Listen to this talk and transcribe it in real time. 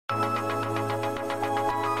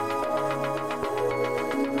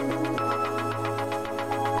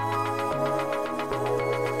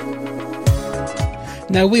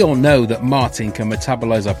Now, we all know that Martin can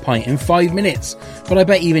metabolise a pint in 5 minutes, but I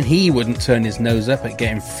bet even he wouldn't turn his nose up at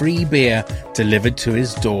getting free beer delivered to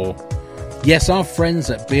his door. Yes, our friends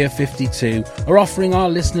at Beer 52 are offering our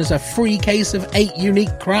listeners a free case of 8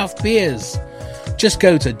 unique craft beers. Just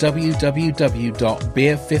go to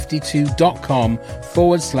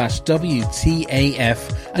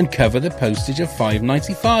www.beer52.com/WTAF and cover the postage of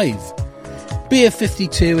 $5.95. Beer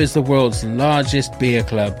 52 is the world's largest beer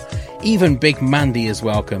club. Even Big Mandy is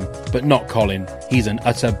welcome, but not Colin. He's an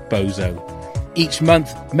utter bozo. Each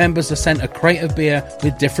month, members are sent a crate of beer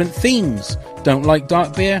with different themes. Don't like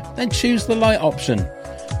dark beer? Then choose the light option.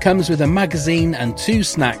 Comes with a magazine and 2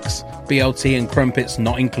 snacks, BLT and crumpets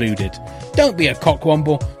not included. Don't be a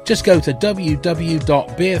cockwomble, just go to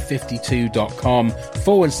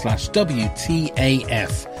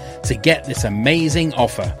www.beer52.com/WTAF to get this amazing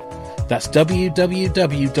offer. That's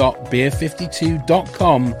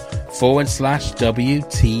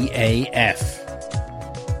www.beer52.com/WTAF.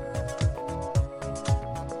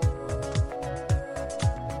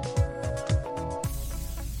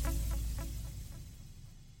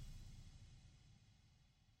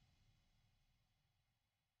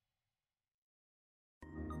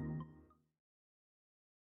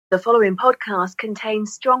 The following podcast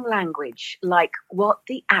contains strong language, like what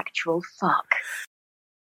the actual fuck.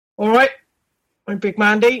 All right, I'm Big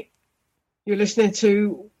Mandy. You're listening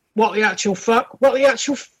to What the Actual Fuck? What the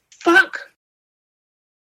Actual Fuck?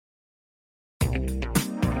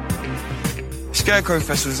 Scarecrow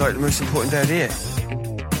Festival is like the most important day of the year.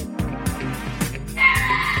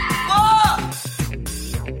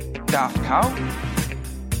 What? Daft Cow?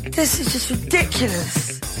 This is just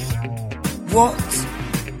ridiculous. What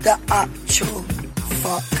the actual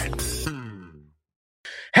fuck?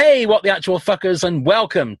 Hey, what the actual fuckers, and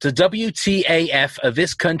welcome to WTAF, a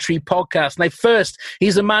This Country podcast. Now, first,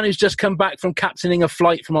 he's a man who's just come back from captaining a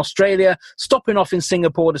flight from Australia, stopping off in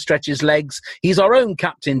Singapore to stretch his legs. He's our own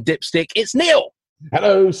Captain Dipstick. It's Neil.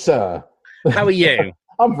 Hello, sir. How are you?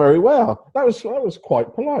 I'm very well. That was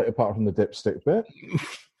quite polite, apart from the dipstick bit.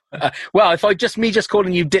 Well, if just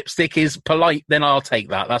calling you Dipstick is polite, then I'll take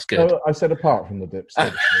that. That's good. No, I said apart from the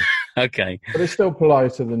dipstick. Okay. But it's still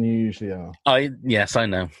politer than you usually are. Yes, I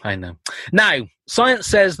know. Now, science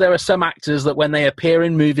says there are some actors that when they appear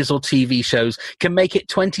in movies or TV shows can make it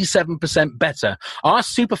 27% better. Our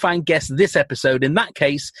superfan guest this episode, in that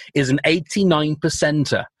case, is an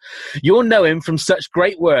 89%er. You'll know him from such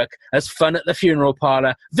great work as Fun at the Funeral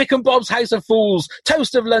Parlour, Vic and Bob's House of Fools,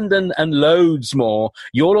 Toast of London, and loads more.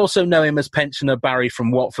 You'll also know him as pensioner Barry from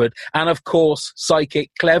Watford, and of course, psychic,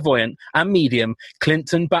 clairvoyant, and medium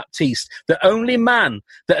Clinton Baptiste, the only man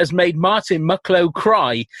that has made Martin Mucklow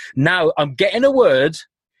cry. Now, I'm getting a word.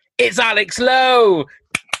 It's Alex Lowe.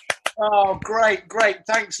 Oh, great.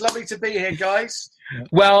 Thanks. Lovely to be here, guys.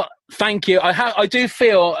 Well, thank you. I do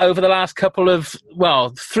feel over the last couple of,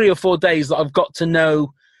 3 or 4 days that I've got to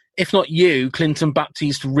know, if not you, Clinton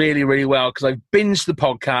Baptiste really, really well, because I've binged the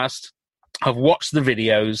podcast. I've watched the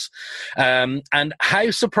videos. And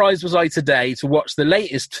how surprised was I today to watch the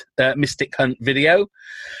latest Mystic Hunt video.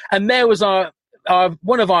 And there was our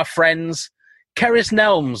one of our friends, Keris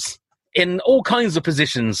Nelms, in all kinds of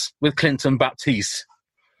positions with Clinton Baptiste.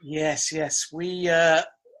 Yes.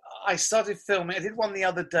 I started filming. I did one the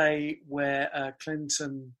other day where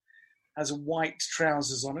Clinton has white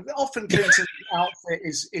trousers on. Often Clinton's outfit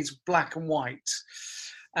is black and white.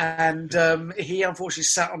 And he unfortunately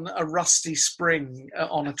sat on a rusty spring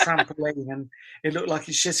on a trampoline and it looked like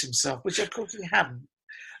he shit himself, which of course he hadn't,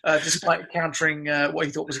 despite encountering what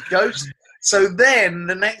he thought was a ghost. So then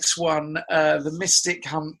the next one, the Mystic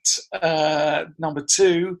Hunt number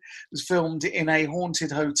 2, was filmed in a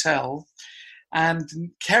haunted hotel.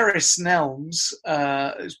 And Keris Nelms,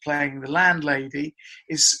 who's playing the landlady,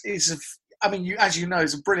 is as you know,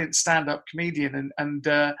 is a brilliant stand-up comedian and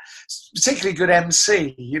particularly good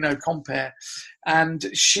MC, compare.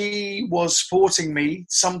 And she was supporting me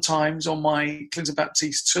sometimes on my Clinton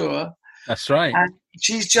Baptiste tour. That's right. And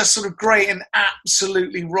she's just sort of great and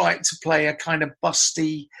absolutely right to play a kind of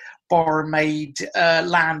busty barmaid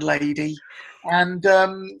landlady. And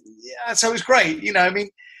so it was great,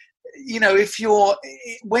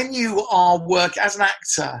 when you are as an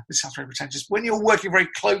actor, this sounds very pretentious, when you're working very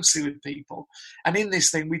closely with people, and in this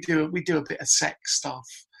thing we do a bit of sex stuff,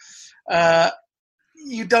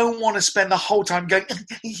 you don't want to spend the whole time going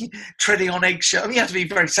treading on eggshells. You have to be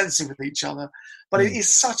very sensitive with each other, but it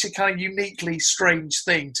is such a kind of uniquely strange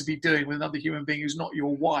thing to be doing with another human being who's not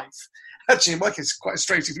your wife. Actually, in my case, it's quite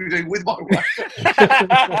strange if you're doing it with my wife.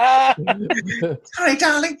 Sorry,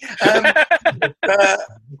 darling.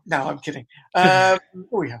 No, I'm kidding.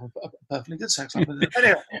 We have a perfectly good sex life.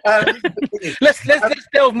 Anyway, let's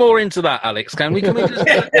delve more into that, Alex. Can we just...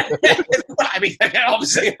 I mean,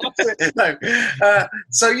 obviously no.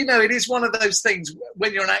 So it is one of those things.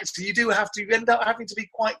 When you're an actor, you end up having to be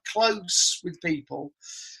quite close with people.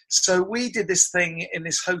 So we did this thing in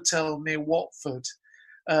this hotel near Watford,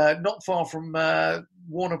 not far from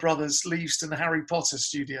Warner Brothers, Leavesden, Harry Potter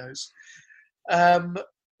studios,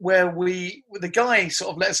 where the guy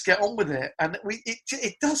sort of let us get on with it, and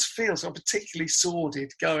it does feel sort of particularly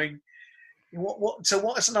sordid. Going,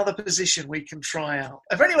 what is another position we can try out?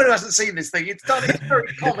 For anyone who hasn't seen this thing, it's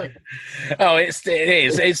very comic. Oh, it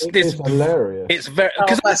is. It's hilarious. It's very.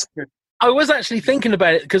 That's good. I was actually thinking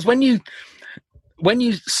about it because when you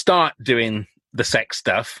start doing the sex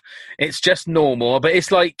stuff, it's just normal, but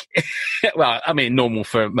it's like, well, I mean, normal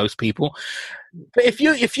for most people. But if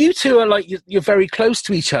you two are like, you're very close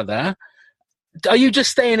to each other, are you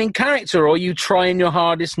just staying in character, or are you trying your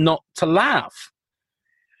hardest not to laugh?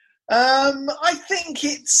 I think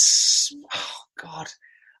it's, oh God,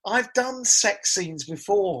 I've done sex scenes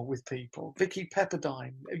before with people. Vicky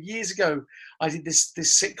Pepperdine. Years ago, I did this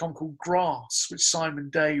sitcom called Grass, which Simon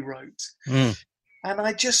Day wrote. And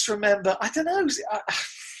I just remember, I don't know,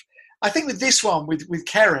 I think with this one, with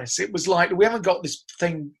Keris, it was like, we haven't got this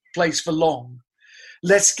thing placed for long.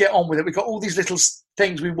 Let's get on with it. We've got all these little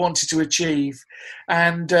things we wanted to achieve.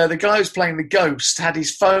 And the guy who's playing the ghost had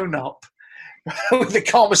his phone up with the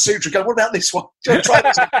Kama Sutra going, what about this one? Do you want to try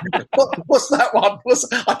this one? What's that one?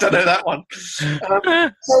 I don't know that one. So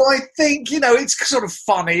I think, it's sort of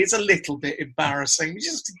funny. It's a little bit embarrassing. You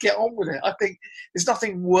just have to get on with it. I think there's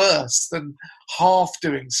nothing worse than half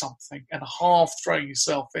doing something and half throwing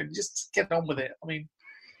yourself in. Just get on with it. I mean,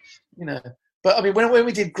 But I mean, when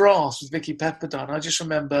we did Grass with Vicky Pepperdine, I just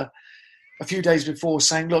remember a few days before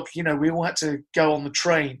saying, look, we all had to go on the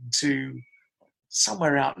train to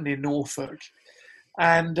somewhere out near Norfolk.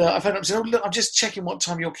 And I phoned up and said, oh, look, I'm just checking what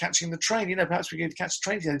time you're catching the train. Perhaps we could catch the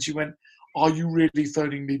train together. And she went, are you really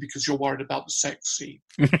phoning me because you're worried about the sex scene?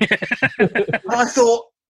 And I thought,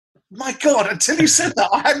 my God, until you said that,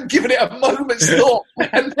 I hadn't given it a moment's thought.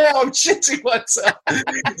 And now I'm shitting myself.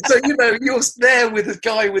 So, you're there with a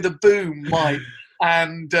guy with a boom mic,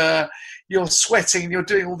 and you're sweating, you're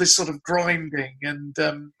doing all this sort of grinding. And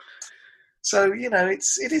so,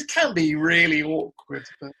 it can be really awkward.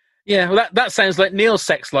 But yeah, well, that sounds like Neil's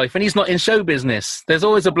sex life, and he's not in show business. There's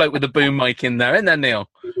always a bloke with a boom mic in there, isn't there, Neil?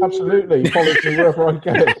 Absolutely. He follows me wherever I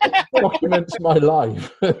go. Documents my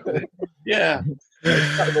life. Yeah.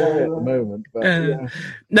 At the moment, but, yeah.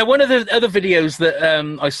 Now, one of the other videos that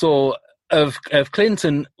I saw of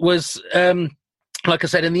Clinton was, like I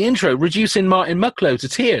said in the intro, reducing Martin Mucklow to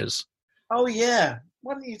tears. Oh, yeah.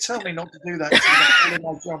 Why didn't you tell me not to do that? In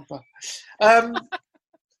my jumper.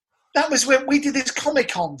 That was when we did this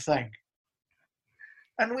Comic-Con thing.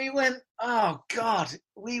 And we went, oh, God.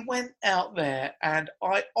 We went out there, and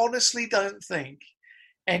I honestly don't think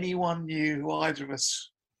anyone knew who either of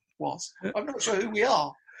us was. I'm not sure who we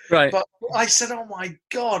are. Right. But I said, oh, my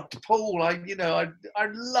God, Paul, I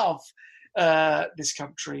love this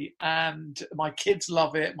country, and my kids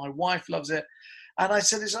love it. My wife loves it. And I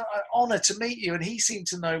said, it's an honour to meet you. And he seemed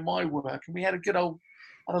to know my work. And we had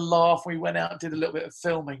a laugh. We went out and did a little bit of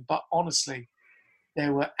filming. But honestly,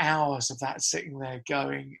 there were hours of that sitting there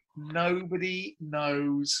going, nobody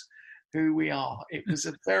knows who we are. It was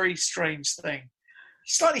a very strange thing.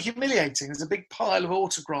 Slightly humiliating. There's a big pile of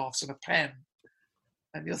autographs and a pen.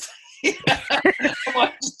 And you're thinking, I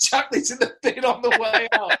might just chuck this in the bin on the way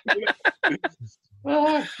out.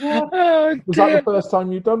 Oh, God. Was that the first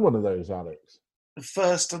time you've done one of those, Alex? The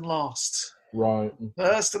first and last. Right.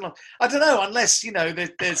 First and last. I don't know, unless,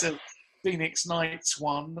 there's a Phoenix Nights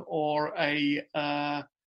one or a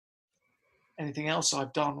anything else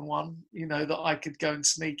I've done one, that I could go and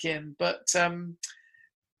sneak in. But,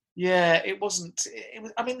 yeah, it wasn't.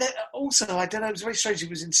 I mean, also, I don't know, it was very strange. It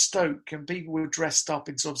was in Stoke and people were dressed up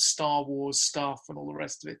in sort of Star Wars stuff and all the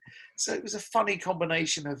rest of it. So it was a funny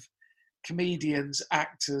combination of comedians,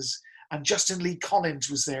 actors, and Justin Lee Collins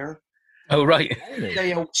was there. Oh, right.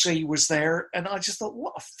 JLC was there, and I just thought,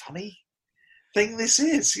 what a funny thing this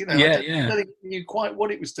is. I really knew quite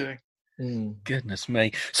what it was doing. Goodness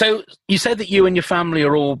me. So you said that you and your family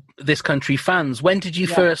are all This Country fans. When did you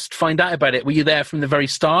first find out about it? Were you there from the very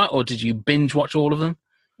start, or did you binge watch all of them?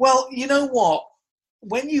 Well, you know what?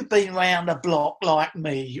 When you've been around the block like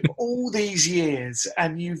me all these years,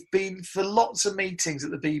 and you've been for lots of meetings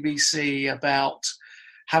at the BBC about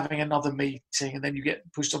having another meeting, and then you get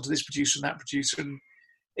pushed onto this producer and that producer, and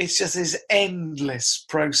it's just this endless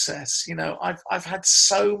process. You know, I've had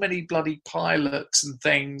so many bloody pilots and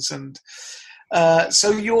things, and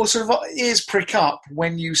so your sort of ears prick up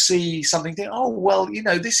when you see something. Think, oh well, you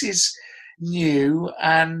know, this is new,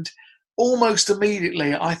 and almost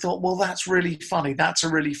immediately I thought, well, that's really funny. That's a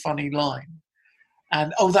really funny line,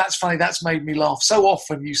 and oh, that's funny. That's made me laugh. So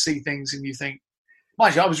often you see things and you think,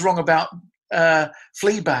 mind you, I was wrong about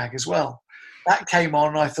Fleabag as well. That came on,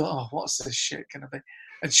 and I thought, oh, what's this shit going to be?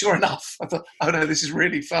 And sure enough, I thought, oh no, this is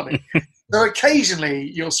really funny. So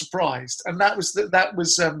occasionally you're surprised, and that was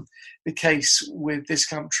the case with This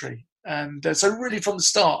Country. And so really from the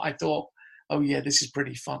start, I thought, oh yeah, this is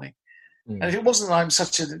pretty funny. And if it wasn't that I'm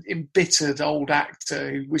such an embittered old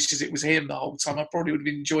actor who wishes it was him the whole time, I probably would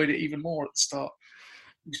have enjoyed it even more at the start.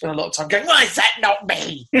 You spend a lot of time going, why is that not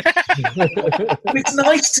me? It's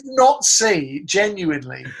nice to not see,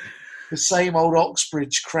 genuinely, the same old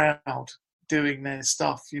Oxbridge crowd doing their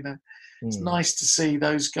stuff, you know. It's nice to see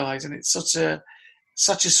those guys, and it's such a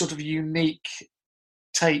sort of unique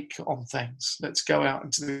take on things. Let's go out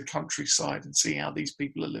into the countryside and see how these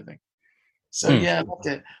people are living. So yeah, I loved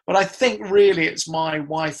it. But I think really it's my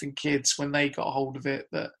wife and kids, when they got hold of it,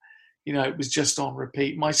 that, you know, it was just on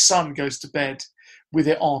repeat. My son goes to bed with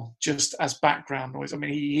it on just as background noise. I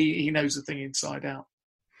mean, he knows the thing inside out.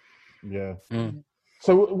 Yeah.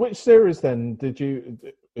 So which series then did you,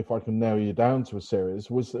 if I can narrow you down to a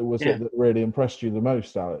series, was it that really impressed you the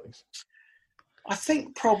most, Alex? I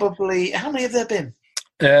think probably, how many have there been?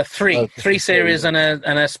 Three series and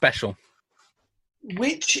a special.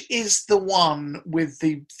 Which is the one with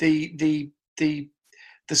the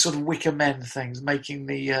sort of Wicker Men things, making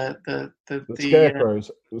the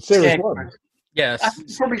Scarecrows? Series one. Yes,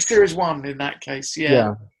 probably series one in that case.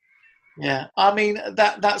 Yeah. I mean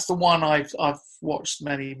that's the one I've watched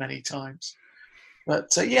many times.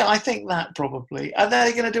 But yeah, I think that probably. Are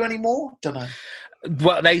they going to do any more? Don't know.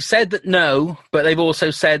 Well, they said that no, but they've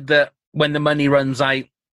also said that when the money runs out,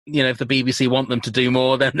 you know, if the BBC want them to do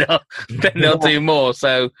more, then they'll do more.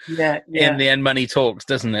 So in the end, money talks,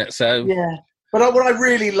 doesn't it? So yeah. But what I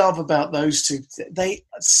really love about those two, they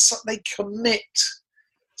commit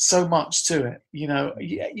so much to it. You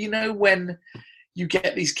know, when you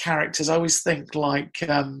get these characters, I always think like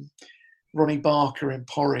Ronnie Barker in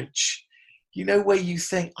Porridge. You know, where you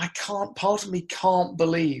think, part of me can't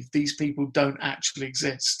believe these people don't actually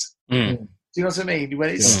exist. Do you know what I mean? When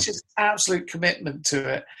it's just absolute commitment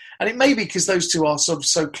to it. And it may be because those two are sort of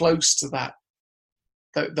so close to that,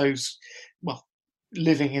 those, well,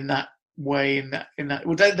 living in that way, in that.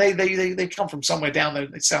 Well, they come from somewhere down there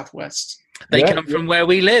in the southwest. They come from where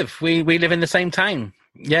we live. We live in the same town.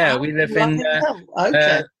 Yeah, we live in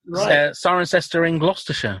Cirencester in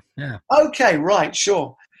Gloucestershire. Yeah. Okay, right,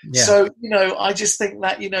 sure. Yeah. So, you know, I just think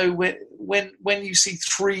that, you know, when you see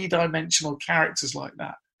three-dimensional characters like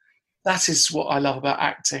that, that is what I love about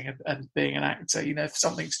acting and being an actor. You know, if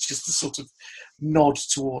something's just a sort of nod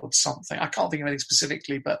towards something, I can't think of anything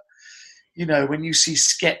specifically, but, you know, when you see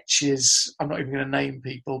sketches, I'm not even going to name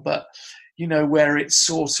people, but, you know, where it's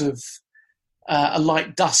sort of a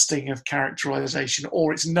light dusting of characterization,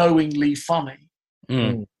 or it's knowingly funny.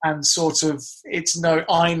 And sort of,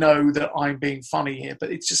 I know that I'm being funny here, but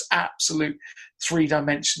it's just absolute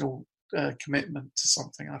three-dimensional commitment to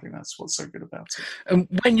something. I think that's what's so good about it. And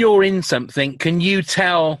when you're in something, can you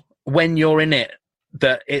tell when you're in it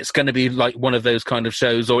that it's going to be like one of those kind of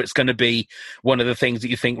shows, or it's going to be one of the things that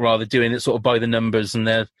you think rather doing it sort of by the numbers and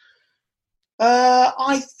the...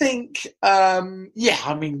 I think, I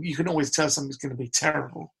mean, you can always tell something's going to be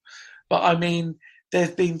terrible. But, I mean, there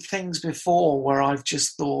have been things before where I've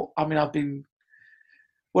just thought,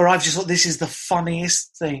 this is the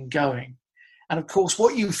funniest thing going. And, of course,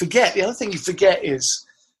 what you forget, the other thing you forget is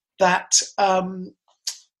that a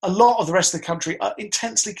lot of the rest of the country are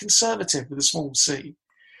intensely conservative with a small c.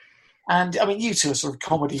 And, I mean, you two are sort of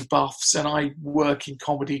comedy buffs, and I work in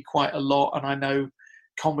comedy quite a lot, and I know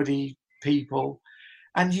comedy people.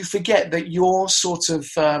 And you forget that you're sort of,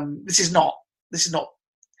 this is not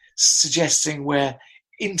suggesting we're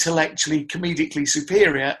intellectually, comedically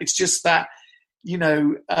superior. It's just that, you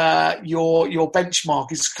know, your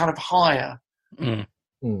benchmark is kind of higher.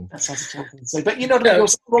 That's how to say. But you know, you're a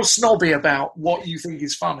little snobby about what you think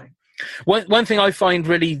is funny. One thing I find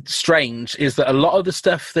really strange is that a lot of the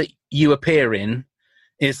stuff that you appear in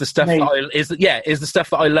is the stuff is the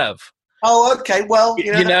stuff that I love. Oh, okay. Well,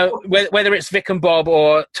 you know, whether it's Vic and Bob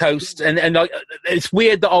or Toast, and like, it's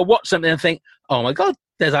weird that I'll watch something and think, oh my God,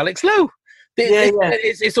 there's Alex Lowe.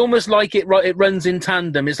 It's almost like it runs in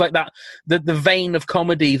tandem. It's like that the vein of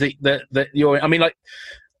comedy that you're. I mean, like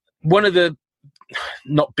one of the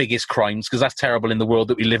not biggest crimes, because that's terrible in the world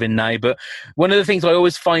that we live in now, but one of the things I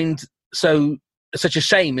always find such a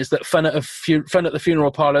shame is that Fun at the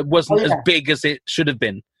Funeral Parlour wasn't as big as it should have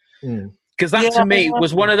been. Because that, to me,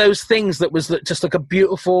 was one of those things that was just like a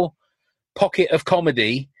beautiful pocket of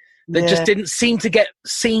comedy that just didn't seem to get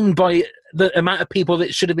seen by the amount of people that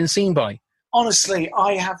it should have been seen by. Honestly,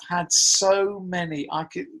 I have had so many,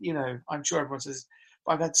 I'm sure everyone says,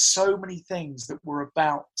 but I've had so many things that were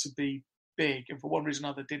about to be big, and for one reason or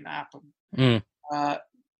another didn't happen.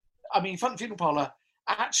 I mean, Fun at the Funeral Parlour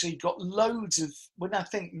actually got loads of, when I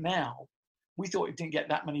think now, we thought it didn't get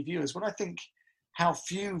that many viewers. When I think how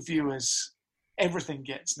few viewers everything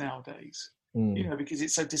gets nowadays, because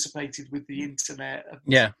it's so dissipated with the internet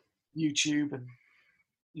and YouTube and,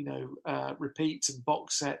 repeats and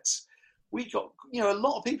box sets. We got, a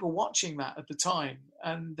lot of people watching that at the time.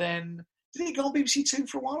 And then, did it go on BBC Two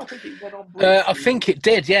for a while? I think it went on. I think it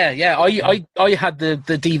did, yeah. I had the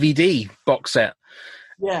DVD box set.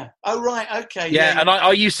 Yeah. Oh, right. Okay. Yeah, and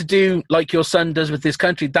I used to do, like your son does with This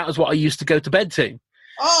Country, that was what I used to go to bed to.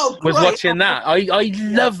 Oh, great. Was watching that. I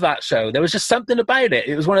love that show. There was just something about it.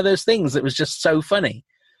 It was one of those things that was just so funny.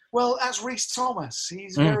 Well, that's Rhys Thomas.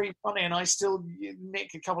 He's very funny, and I still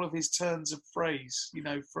nick a couple of his turns of phrase,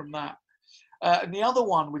 from that. And the other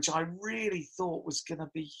one, which I really thought was going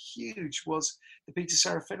to be huge, was the Peter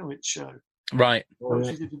Serafinowicz show. Right. Which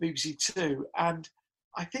we did for BBC Two. And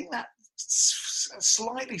I think that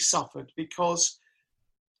slightly suffered because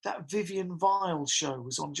that Vivian Vile show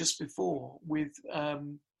was on just before with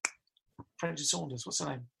Frances Saunders. What's her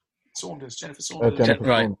name? Jennifer Saunders. Jennifer,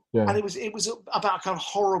 right. Yeah. And it was about a kind of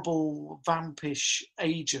horrible vampish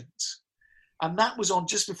agent. And that was on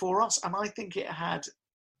just before us. And I think it had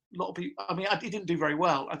a lot of people, it didn't do very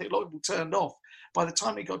well. I think a lot of people turned off. By the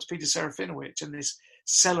time it got to Peter Serafinowicz and this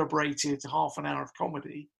celebrated half an hour of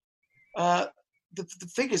comedy, the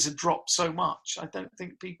figures had dropped so much. I don't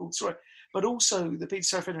think people saw it. But also the Peter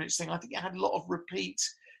Serafinowicz thing, I think it had a lot of repeat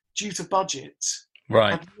due to budget.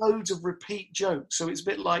 Right. Had loads of repeat jokes. So it's a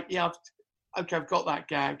bit like, I've got that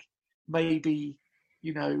gag. Maybe,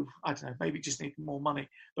 I don't know, maybe just need more money.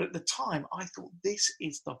 But at the time, I thought this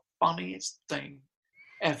is the funniest thing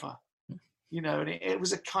ever. And it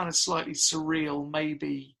was a kind of slightly surreal,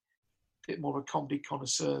 maybe a bit more of a comedy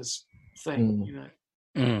connoisseur's thing,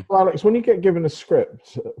 Well, Alex, when you get given a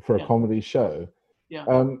script for a comedy show,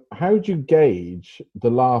 how do you gauge the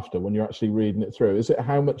laughter when you're actually reading it through? Is it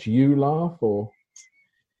how much you laugh, or?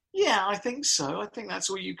 Yeah, I think so. I think that's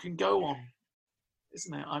all you can go on,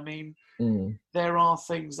 isn't it? I mean, there are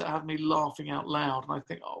things that have me laughing out loud, and I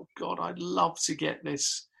think, oh God, I'd love to get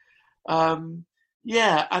this. And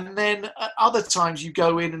then at other times you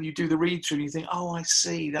go in and you do the read through, and you think, oh, I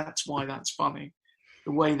see, that's why that's funny,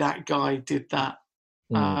 the way that guy did that.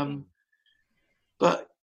 But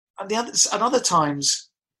and other times,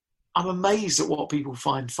 I'm amazed at what people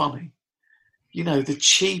find funny. The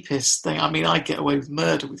cheapest thing. I mean, I get away with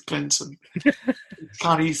murder with Clinton.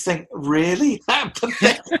 Kind of, you think, really? That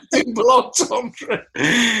pathetic thing belonged to Andre?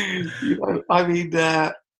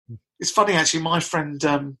 It's funny actually. My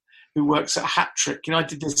friend who works at Hat Trick, I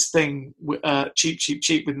did this thing, Cheap, Cheap,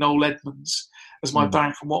 Cheap, with Noel Edmonds as my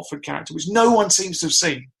Barry from Watford character, which no one seems to have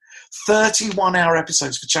seen. 31-hour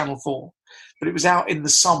episodes for Channel 4, but it was out in the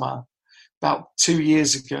summer about 2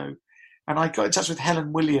 years ago. And I got in touch with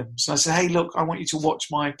Helen Williams. And I said, hey, look, I want you to watch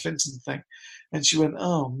my Clinton thing. And she went,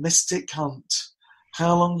 oh, Mystic Hunt.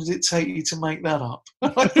 How long did it take you to make that up?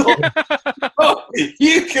 And I thought, oh,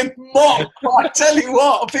 you can mock, but I tell you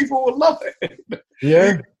what, people will love it.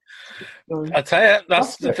 Yeah. I tell you,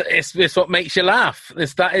 it's what makes you laugh.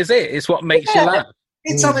 That is it. It's what makes you laugh.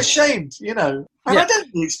 It's unashamed, And I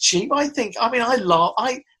don't think it's cheap. I laugh.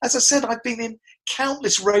 As I said, I've been in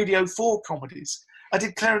countless Radio 4 comedies. I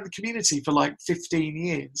did Claire in the Community for like 15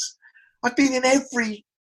 years. I've been in every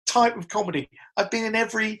type of comedy. I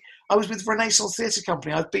was with Renaissance Theatre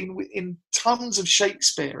Company. I've been in tons of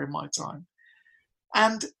Shakespeare in my time.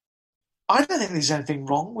 And I don't think there's anything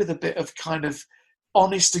wrong with a bit of kind of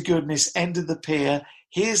honest to goodness, end of the pier.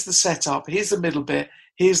 Here's the setup. Here's the middle bit.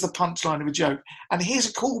 Here's the punchline of a joke. And here's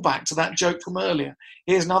a callback to that joke from earlier.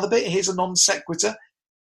 Here's another bit. Here's a non sequitur.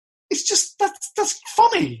 It's just, that's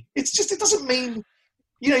funny. It's just, it doesn't mean,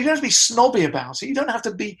 you don't have to be snobby about it. You don't have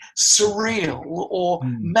to be surreal or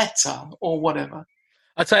meta or whatever.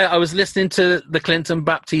 I tell you, I was listening to the Clinton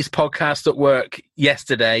Baptiste podcast at work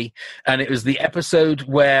yesterday, and it was the episode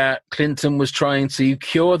where Clinton was trying to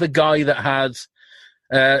cure the guy that had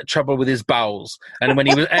trouble with his bowels, and when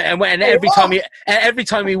he was, and every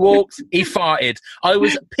time he walked, he farted. I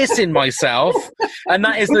was pissing myself, and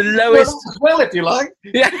that is the lowest. Well, if you like,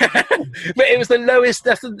 yeah, but it was the lowest.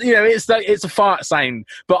 It's a fart sound,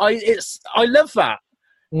 but I love that.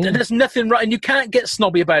 There's nothing right, and you can't get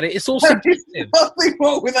snobby about it. It's all subjective. Nothing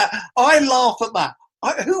wrong with that. I laugh at that.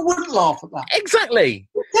 Who wouldn't laugh at that? Exactly.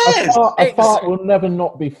 A fart will never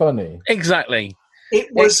not be funny. Exactly. It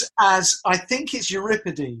was as, I think it's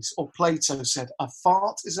Euripides or Plato said, a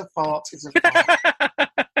fart is a fart is a fart.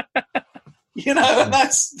 You know, and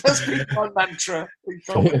that's been my mantra.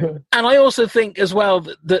 And I also think as well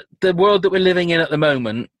that the world that we're living in at the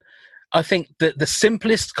moment, I think that the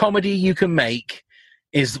simplest comedy you can make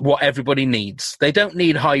is what everybody needs. They don't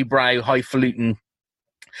need highbrow, highfalutin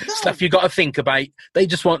stuff you got to think about. They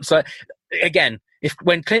just want to, again,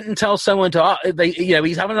 when Clinton tells someone to,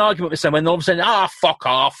 he's having an argument with someone, and all of a sudden, fuck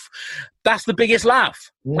off. That's the biggest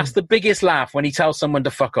laugh. That's the biggest laugh when he tells someone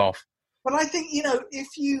to fuck off. But I think, if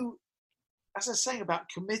you, as I was saying about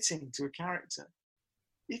committing to a character,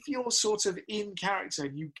 if you're sort of in character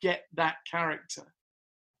and you get that character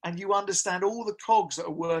and you understand all the cogs that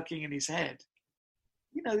are working in his head,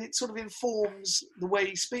 it sort of informs the way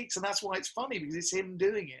he speaks, and that's why it's funny, because it's him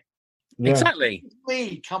doing it. Yeah. Exactly. It's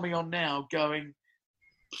me coming on now going,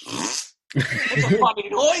 it's a funny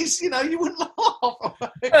noise, you wouldn't laugh.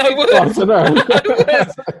 I would. I don't know. I would,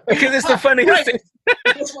 because it's the funniest thing.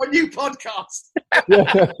 That's my new podcast.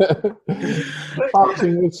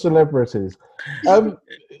 Acting with celebrities.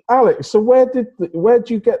 Alex, so where do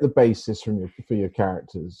you get the basis for your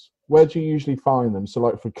characters? Where do you usually find them? So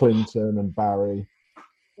like for Clinton and Barry?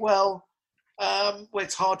 Well,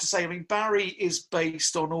 it's hard to say. I mean, Barry is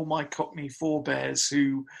based on all my Cockney forebears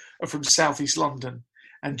who are from southeast London.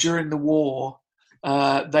 And during the war,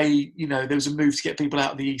 there was a move to get people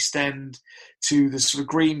out of the East End to the sort of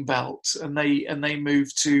green belt, and they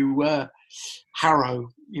moved to Harrow,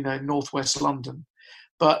 northwest London.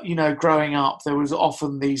 But growing up, there was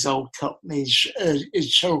often these old Cockneys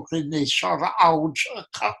talking this sort of old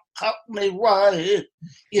Cockney way,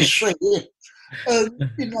 you see.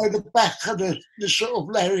 The back of the sort of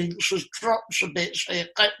larynx drops a bit, so you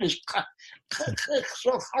get this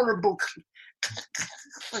sort of horrible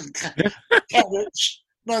carrots,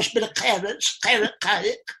 nice bit of carrots, carrot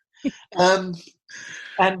cake.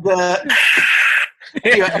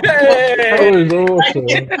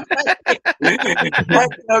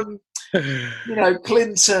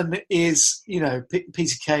 Clinton is,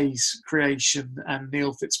 Peter Kay's creation and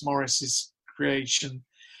Neil Fitzmaurice's creation,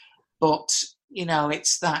 but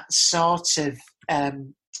it's that sort of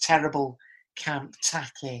terrible camp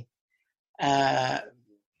tacky.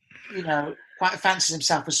 Quite fancies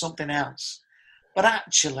himself as something else. But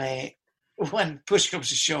actually, when push comes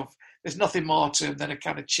to shove, there's nothing more to him than a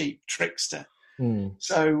kind of cheap trickster.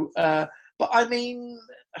 So, but I mean,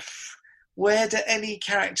 where do any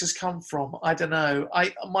characters come from? I don't know.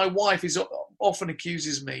 My wife often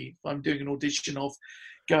accuses me, if I'm doing an audition, of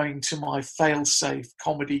going to my fail-safe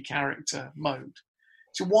comedy character mode.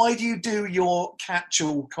 So why do you do your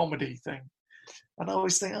catch-all comedy thing? And I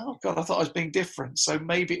always think, oh, God, I thought I was being different. So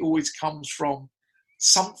maybe it always comes from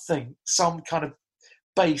something, some kind of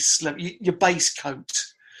base level, your base coat,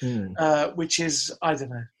 which is, I don't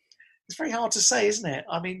know. It's very hard to say, isn't it?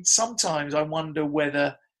 I mean, sometimes I wonder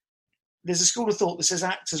whether there's a school of thought that says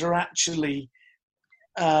actors are actually,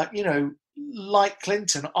 like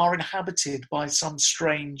Clinton, are inhabited by some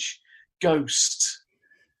strange ghost.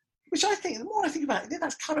 Which I think, the more I think about it,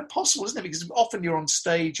 that's kind of possible, isn't it? Because often you're on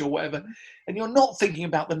stage or whatever, and you're not thinking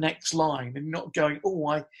about the next line, and you're not going,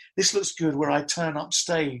 this looks good where I turn up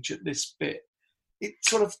stage at this bit. It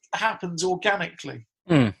sort of happens organically.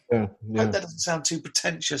 Yeah. I hope that doesn't sound too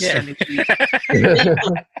pretentious. Yeah.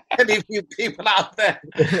 Any of you people out there,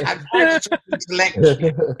 I'm trying to talk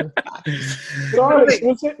intellectually. Alex,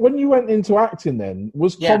 was it when you went into acting then,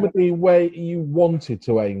 was comedy where you wanted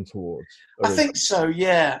to aim towards? I think so,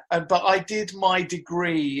 yeah. But I did my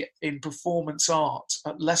degree in performance art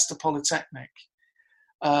at Leicester Polytechnic,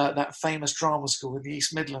 that famous drama school in the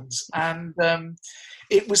East Midlands. And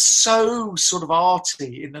it was so sort of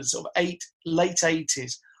arty in the sort of late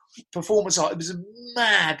 80s. Performance art, it was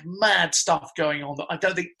mad stuff going on that I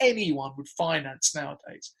don't think anyone would finance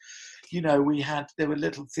nowadays. There were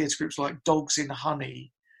little theatre groups like Dogs in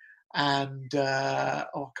Honey and I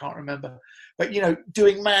can't remember, but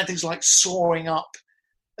doing mad things like soaring up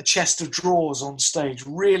a chest of drawers on stage,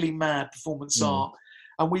 really mad performance art,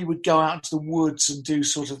 and we would go out into the woods and do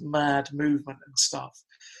sort of mad movement and stuff.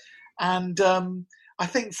 And I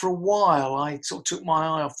think for a while I sort of took my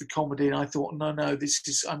eye off the comedy, and I thought, no, I'm going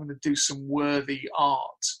to do some worthy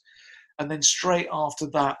art. And then straight after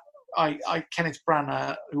that, Kenneth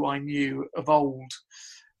Branagh, who I knew of old,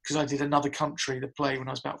 because I did Another Country, the play, when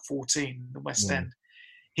I was about 14 in the West End.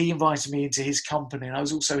 He invited me into his company, and I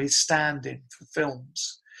was also his stand-in for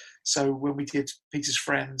films. So when we did Peter's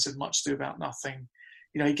Friends and Much Ado About Nothing,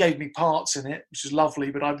 he gave me parts in it, which was lovely,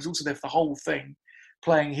 but I was also there for the whole thing,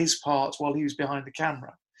 playing his parts while he was behind the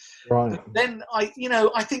camera. Right. But then I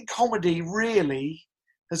think comedy really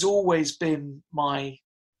has always been my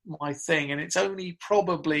thing, and it's only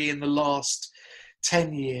probably in the last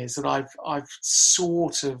 10 years that I've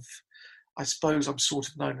sort of, I suppose I'm sort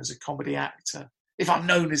of known as a comedy actor. If I'm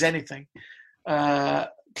known as anything,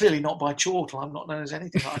 clearly not by Chortle. I'm not known as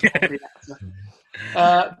anything like a comedy actor.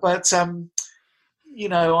 But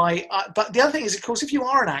the other thing is, of course, if you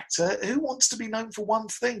are an actor, who wants to be known for one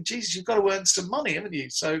thing? Jesus, you've got to earn some money, haven't you?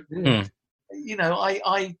 So,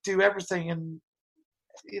 I do everything, and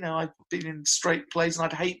I've been in straight plays, and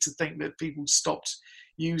I'd hate to think that people stopped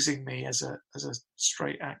using me as a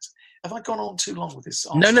straight actor. Have I gone on too long with this?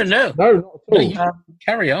 No, not at all.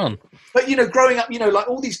 Carry on. But growing up, like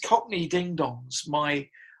all these Cockney ding-dongs, my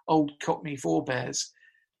old Cockney forebears,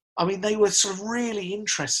 I mean, they were sort of really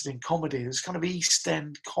interested in comedy. It was kind of East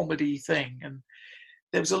End comedy thing, and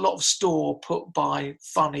there was a lot of store put by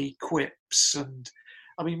funny quips. And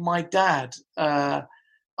I mean, my dad, I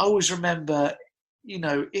always remember,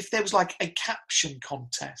 if there was like a caption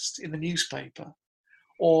contest in the newspaper,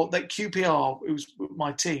 or that QPR, it was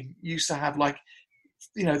my team, used to have like,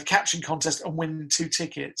 the caption contest and win 2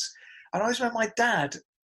 tickets. And I always remember my dad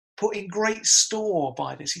put in great store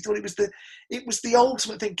by this. He thought it was the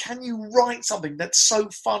ultimate thing. Can you write something that's so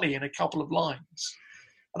funny in a couple of lines?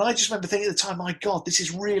 And I just remember thinking at the time, my God, this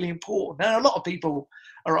is really important. Now, a lot of people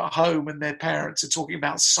are at home and their parents are talking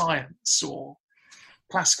about science or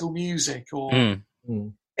classical music or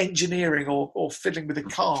engineering or fiddling with a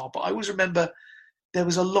car. But I always remember there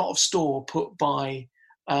was a lot of store put by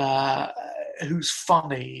who's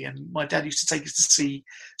funny, and my dad used to take us to see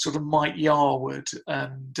sort of Mike Yarwood,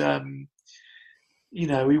 and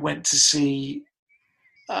we went to see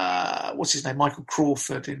what's his name, Michael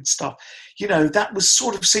Crawford and stuff. That was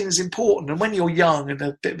sort of seen as important. And when you're young and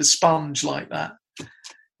a bit of a sponge like that,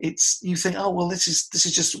 you think, oh well, this is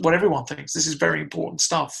just what everyone thinks. This is very important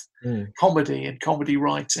stuff, comedy and comedy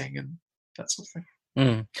writing and that sort of thing.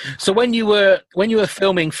 So when you were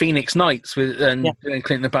filming Phoenix Nights doing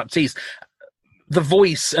Clinton and Baptiste, the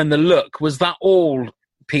voice and the look, was that all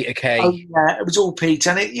Peter Kay? Oh yeah, it was all Pete,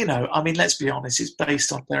 and it, let's be honest, it's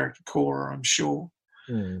based on Derek Acorah, I'm sure.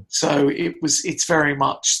 So it's very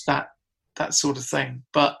much that sort of thing.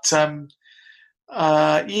 But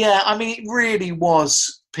it really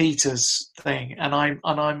was Peter's thing, and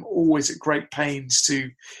I'm always at great pains to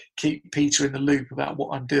keep Peter in the loop about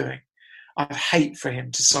what I'm doing. I'd hate for him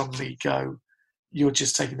to suddenly go, you're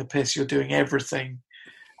just taking the piss, you're doing everything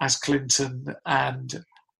as Clinton. And,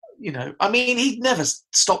 he never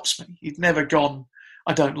stops me. He'd never gone,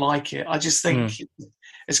 I don't like it. I just think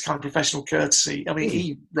it's kind of professional courtesy. I mean,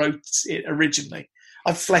 he wrote it originally.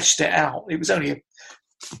 I fleshed it out. It was only a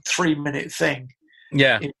 3-minute thing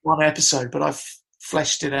in one episode, but I've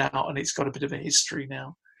fleshed it out, and it's got a bit of a history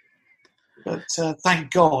now. But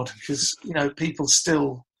thank God, because, people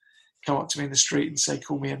still come up to me in the street and say,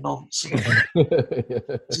 call me a nonce.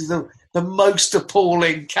 This is the most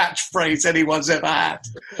appalling catchphrase anyone's ever had.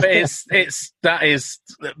 That is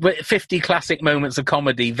 50 classic moments of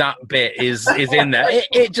comedy. That bit is in there.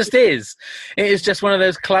 It just is. It is just one of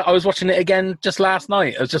those. I was watching it again just last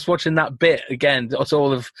night. I was just watching that bit again. It's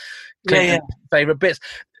all of Clinton's favourite bits.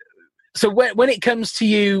 So when it comes to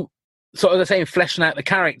you, sort of the same fleshing out the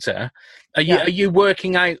character, are you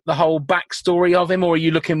working out the whole backstory of him, or are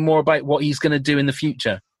you looking more about what he's going to do in the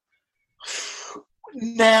future?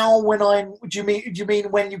 Now, do you mean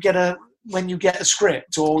when you get a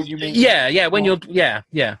script, or you mean?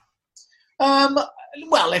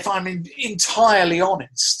 Well, if I'm entirely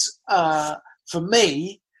honest, for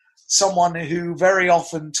me, someone who very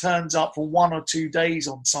often turns up for 1 or 2 days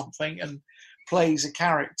on something and plays a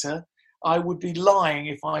character, I would be lying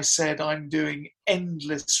if I said I'm doing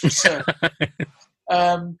endless research.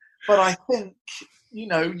 But I think,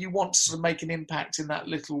 you want to sort of make an impact in that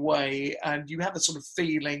little way, and you have a sort of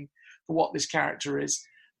feeling for what this character is.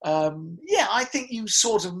 I think you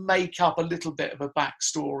sort of make up a little bit of a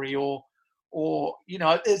backstory, or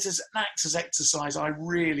there's an actor's exercise I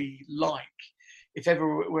really like if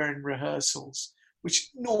ever we're in rehearsals,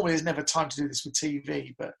 which normally there's never time to do this with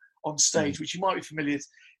TV, but on stage, which you might be familiar with.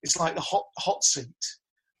 It's like the hot seat,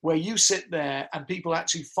 where you sit there and people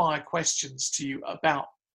actually fire questions to you about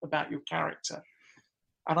your character.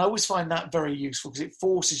 And I always find that very useful because it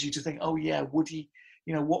forces you to think, oh yeah, would he,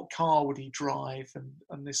 what car would he drive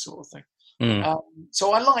and this sort of thing.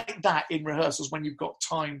 So I like that in rehearsals when you've got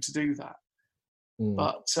time to do that.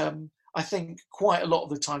 But I think quite a lot of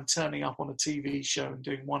the time turning up on a TV show and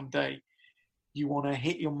doing one day, you want to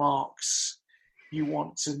hit your marks. You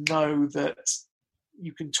want to know that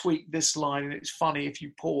you can tweak this line and it's funny if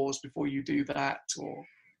you pause before you do that, or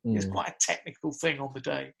it's quite a technical thing on the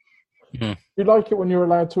day. Do you like it when you're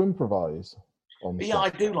allowed to improvise? Yeah, I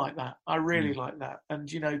do like that. I really like that. And,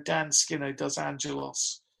 Dan Skinner does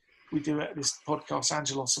Angelos. We do this podcast,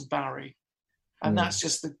 Angelos and Barry. And that's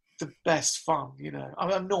just the best fun,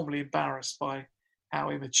 I'm normally embarrassed by how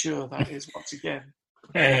immature that is once again.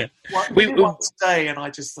 We did one today and I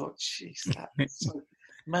just thought, jeez, that's so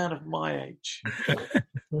man of my age.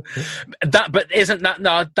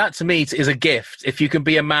 That to me is a gift. If you can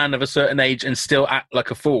be a man of a certain age and still act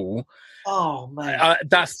like a fool, oh man,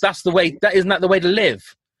 that's the way. Isn't that the way to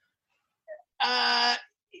live?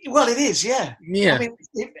 Well, it is. Yeah. I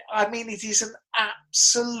mean, it is an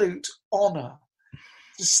absolute honour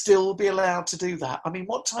to still be allowed to do that. I mean,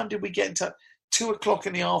 what time did we get into? 2:00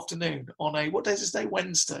 in the afternoon on what day is this day?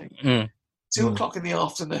 Wednesday. 2:00 in the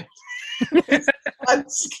afternoon. I'm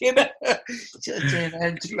Skinner.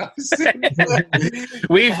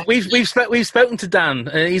 We've spoken to Dan.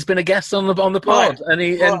 He's been a guest on the pod, right.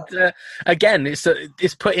 And again,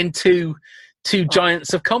 it's putting two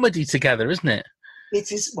giants of comedy together, isn't it?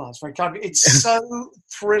 It is. Well, it's very kind. It's so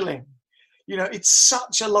thrilling. It's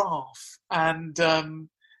such a laugh, and and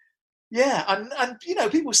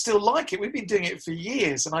people still like it. We've been doing it for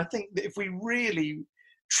years, and I think that if we really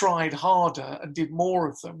tried harder and did more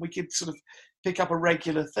of them, we could sort of pick up a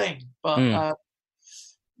regular thing. But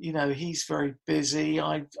he's very busy.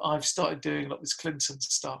 I've started doing a lot of this Clinton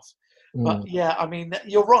stuff. But yeah, I mean,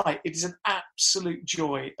 you're right. It is an absolute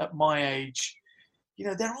joy at my age.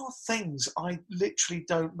 There are things I literally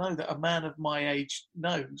don't know that a man of my age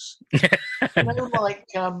knows.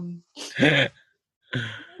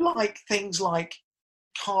 Like things like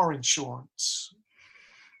car insurance.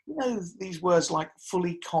 These words like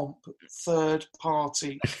fully comp, third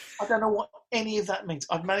party. I don't know what any of that means.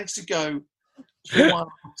 I've managed to go through one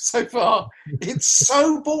so far. It's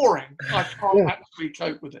so boring. I can't actually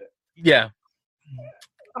cope with it. Yeah.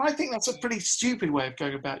 And I think that's a pretty stupid way of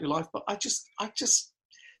going about your life, but I just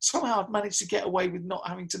somehow I've managed to get away with not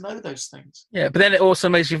having to know those things. Yeah, but then it also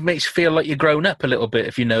makes you feel like you're grown up a little bit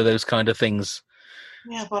if you know those kind of things.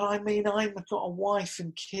 Yeah, but I mean, I've got a wife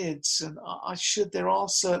and kids, and there are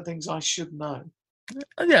certain things I should know.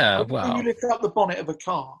 Yeah, well. When you lift up the bonnet of a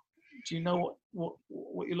car, do you know what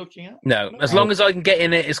you're looking at? No, as long as I can get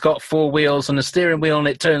in it, it's got 4 wheels and a steering wheel, and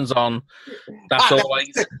it turns on. That's all.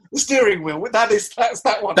 The steering wheel. That's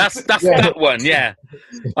that one. That's that one. Yeah,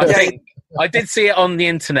 I think I did see it on the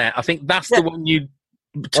internet. I think that's the one you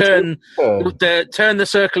turn the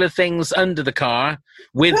circular things under the car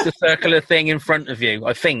with the circular thing in front of you.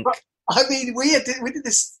 I think. I mean, we did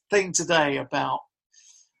this thing today about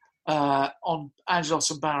on Angelos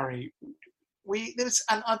and Barry.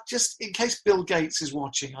 And I just, in case Bill Gates is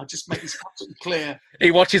watching, I'll just make this absolutely clear.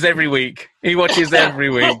 He watches every week. It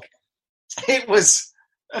was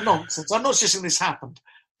a nonsense. I'm not suggesting this happened,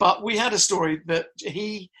 but we had a story that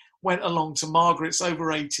he went along to Margaret's over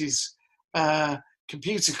 80s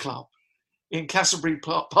computer club in Castlebury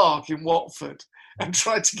Park in Watford and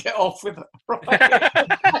tried to get off with her. Right?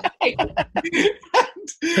 And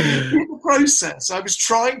in the process, I was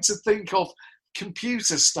trying to think of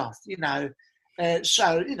computer stuff,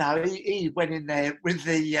 so he went in there with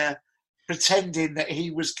the pretending that he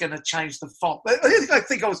was going to change the font. I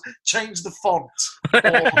think I was change the font or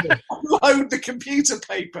load the computer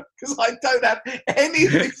paper because I don't have any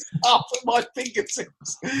of this stuff at my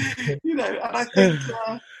fingertips. And I think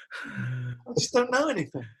I just don't know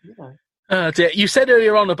anything. You said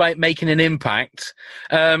earlier on about making an impact,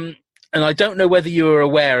 and I don't know whether you were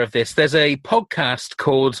aware of this. There's a podcast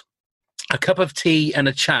called A Cup of Tea and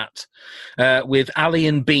a Chat with Ali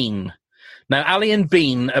and Bean. Now, Ali and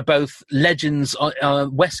Bean are both legends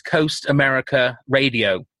on West Coast America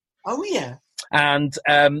radio. Oh, yeah. And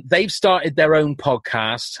they've started their own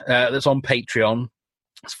podcast that's on Patreon.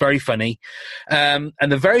 It's very funny. And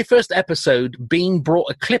the very first episode, Bean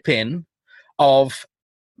brought a clip in of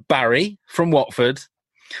Barry from Watford.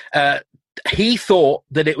 He thought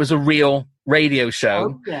that it was a real radio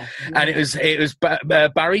show, and it was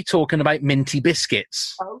Barry talking about minty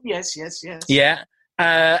biscuits. Oh, yes. Yeah,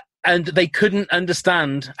 and they couldn't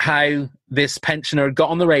understand how this pensioner had got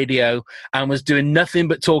on the radio and was doing nothing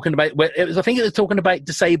but talking about. I think it was talking about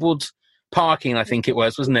disabled parking. I think it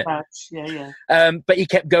was, wasn't it? Yeah. But he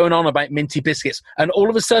kept going on about Minty Biscuits, and all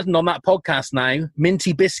of a sudden on that podcast now,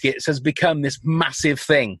 Minty Biscuits has become this massive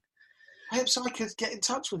thing. Perhaps I could get in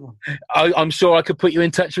touch with them. I'm sure I could put you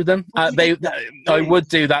in touch with them. I would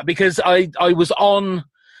do that because I was on.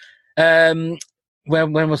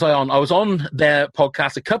 When was I on? I was on their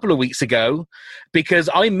podcast a couple of weeks ago because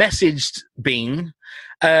I messaged Bean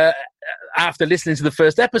after listening to the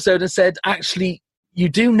first episode and said, actually, you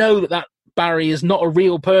do know that Barry is not a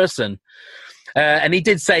real person. And he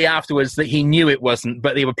did say afterwards that he knew it wasn't,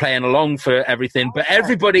 but they were playing along for everything. But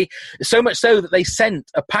everybody, so much so that they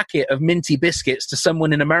sent a packet of Minty Biscuits to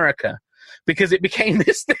someone in America because it became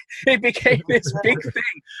this thing, big thing.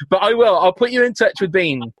 But I'll put you in touch with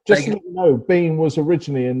Bean. Just so you know, Bean was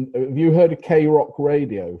originally have you heard of K-Rock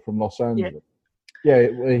Radio from Los Angeles? Yeah,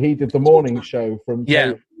 he did the morning show from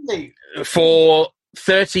for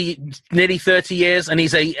nearly 30 years, and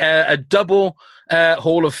he's a double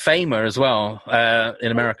Hall of Famer as well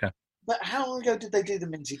in America. But how long ago did they do the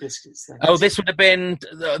Minty Biscuits then? Oh, this would have been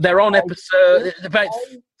they're on episode about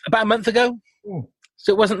a month ago.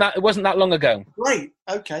 So it wasn't that long ago. Great.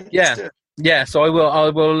 Okay. Yeah. So I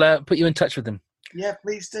will put you in touch with them. Yeah,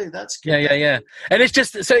 please do. That's good. Yeah. And it's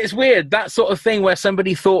just so it's weird, that sort of thing where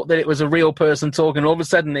somebody thought that it was a real person talking, all of a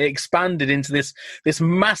sudden it expanded into this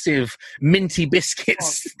massive Minty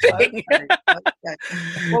Biscuits thing. Okay.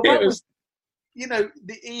 Well, that was,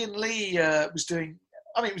 the Ian Lee was doing.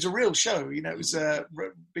 I mean, it was a real show. It was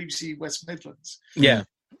BBC West Midlands. Yeah.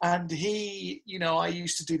 And he, I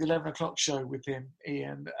used to do the 11 o'clock show with him,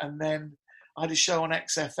 Ian, and then I had a show on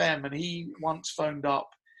XFM, and he once phoned up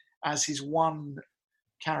as his one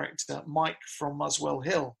character, Mike from Muswell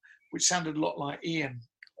Hill, which sounded a lot like Ian.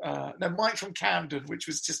 Mike from Camden, which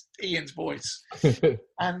was just Ian's voice.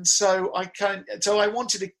 And so I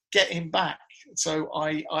wanted to get him back. So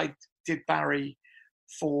I did Barry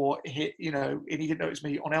for and he didn't know it was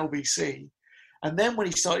me on LBC. And then when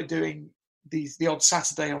he started doing the odd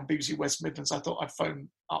Saturday on BBC West Midlands, I thought I'd phone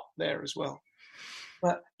up there as well.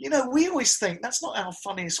 But, we always think that's not our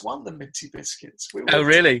funniest one, the Minty Biscuits. Oh,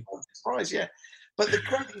 really? Surprised, yeah. But the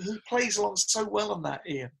great thing, he plays along so well on that,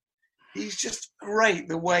 Ian. He's just great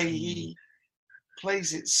the way he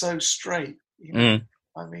plays it so straight.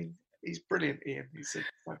 I mean, he's brilliant, Ian. He's a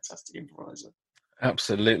fantastic improviser.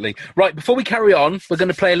 Absolutely. Right, before we carry on, we're going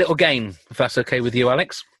to play a little game, if that's okay with you,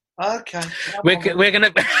 Alex. Okay. We're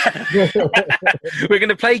gonna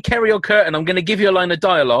play Kerry or Curtain. I'm gonna give you a line of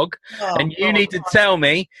dialogue, and you need to tell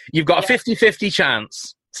me. You've got a 50-50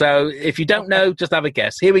 chance. So if you don't know, just have a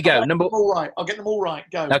guess. Here we go. I'll get them all right.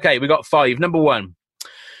 Go. Okay, we got 5. Number 1.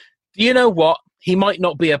 Do you know what? He might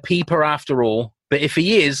not be a peeper after all, but if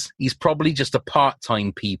he is, he's probably just a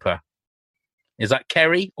part-time peeper. Is that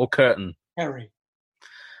Kerry or Curtain? Kerry.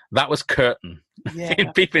 That was Curtain. Yeah.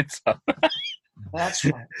 In Peeping Tom. That's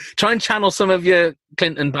right. Try and channel some of your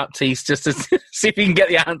Clinton Baptiste just to see if you can get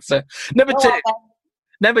the answer. Number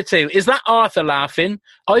two, is that Arthur laughing?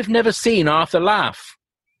 I've never seen Arthur laugh.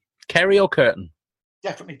 Kerry or Curtain?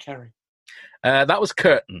 Definitely Kerry. That was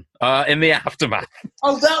Curtain in the aftermath.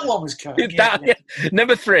 Oh, that one was Curtain. Yeah.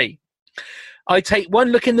 Number 3, I take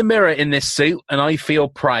one look in the mirror in this suit and I feel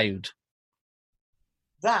proud.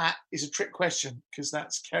 That is a trick question because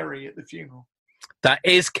that's Kerry at the funeral. That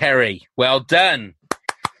is Kerry. Well done.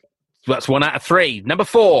 That's 1 out of 3. Number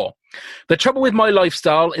 4. The trouble with my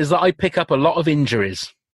lifestyle is that I pick up a lot of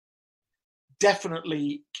injuries.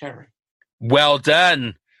 Definitely Kerry. Well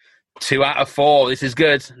done. 2 out of 4. This is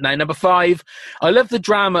good. Now, number 5. I love the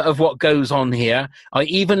drama of what goes on here. I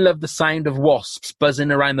even love the sound of wasps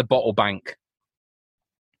buzzing around the bottle bank.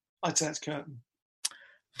 I'd say it's Curtain.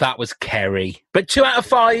 That was Kerry. But 2 out of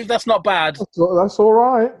 5, that's not bad. That's all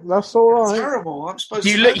right. That's all right. That's terrible. I'm supposed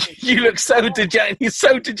you look so dejected. You're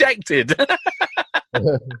so dejected.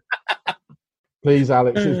 Please,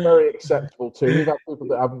 Alex, it's very acceptable too. We've had people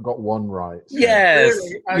that haven't got one right. So. Yes.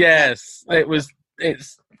 Really? Okay. Yes.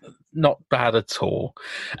 It's not bad at all.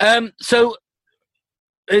 So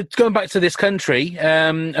it's going back to this country,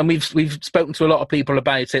 and we've spoken to a lot of people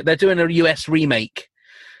about it. They're doing a US remake.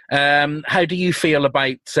 How do you feel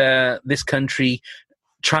about this country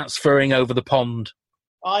transferring over the pond?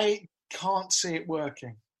 I can't see it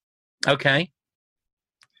working. Okay.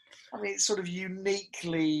 I mean, it's sort of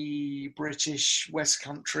uniquely British West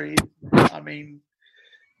Country. I mean,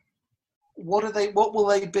 what will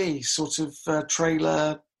they be? Sort of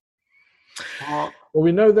trailer park? Well,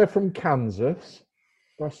 we know they're from Kansas.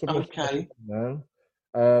 That's the okay. No,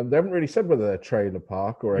 they haven't really said whether they're trailer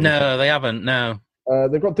park or anything. No, they haven't. No.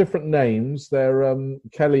 They've got different names. They're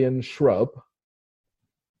Kelly and Shrub.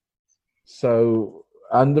 So,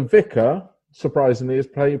 and the vicar, surprisingly, is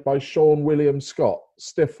played by Sean William Scott,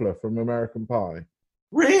 Stifler from American Pie.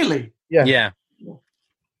 Really? Yeah.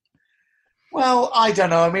 Well, I don't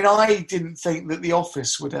know. I mean, I didn't think that The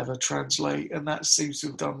Office would ever translate, and that seems to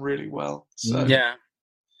have done really well. So, yeah.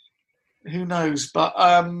 Who knows? But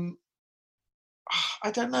I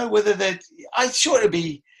don't know whether I'm sure it'll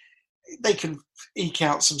be. They can eke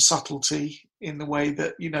out some subtlety in the way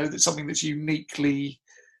that that's something that's uniquely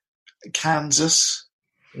Kansas,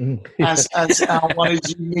 as our one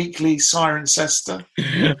is uniquely Cirencester.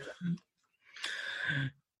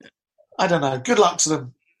 I don't know. Good luck to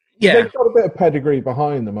them. Yeah, they've got a bit of pedigree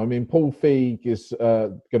behind them. I mean, Paul Feig is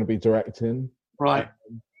going to be directing, right?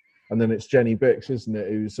 And then it's Jenny Bix, isn't it?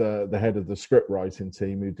 Who's the head of the script writing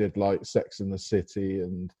team, who did like Sex and the City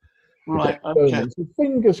and right. Okay. So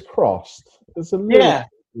fingers crossed. There's a little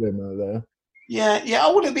glimmer there. Yeah.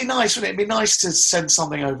 Oh, wouldn't it be nice? Wouldn't it be nice to send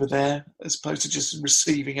something over there as opposed to just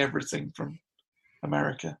receiving everything from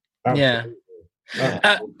America? Absolutely.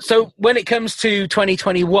 Yeah. So when it comes to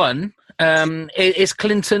 2021, is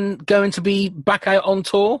Clinton going to be back out on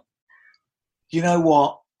tour? You know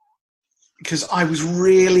what? Because I've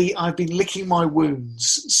been licking my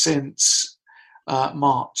wounds since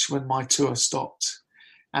March when my tour stopped.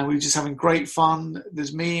 And we were just having great fun.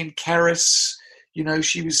 There's me and Keris,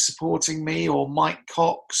 she was supporting me, or Mike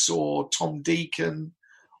Cox, or Tom Deacon,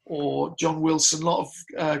 or John Wilson, a lot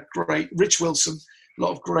of great, Rich Wilson, a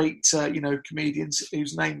lot of great, comedians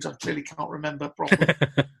whose names I clearly can't remember properly.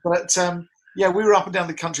 But, we were up and down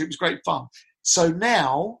the country. It was great fun. So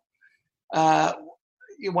now,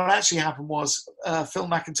 what actually happened was Phil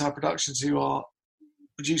McIntyre Productions, who are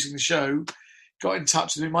producing the show, got in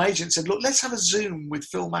touch with me. My agent said, look, let's have a Zoom with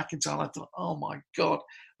Phil McIntyre. And I thought, oh, my God,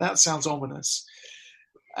 that sounds ominous.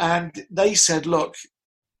 And they said, look,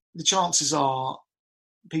 the chances are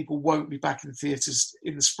people won't be back in the theatres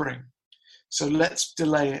in the spring. So let's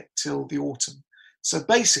delay it till the autumn. So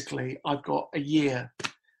basically, I've got a year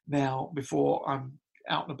now before I'm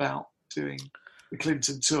out and about doing the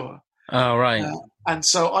Clinton tour. Oh, right. And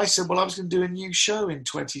so I said, well, I was going to do a new show in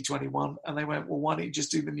 2021. And they went, well, why don't you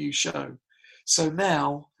just do the new show? So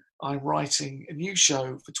now I'm writing a new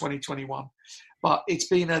show for 2021. But it's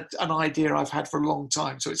been an idea I've had for a long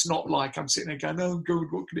time. So it's not like I'm sitting there going, oh, God,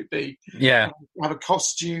 what could it be? Yeah. I have a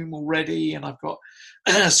costume already, and I've got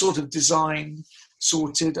a sort of design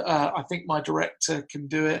sorted. I think my director can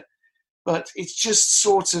do it. But it's just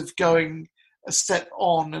sort of going a step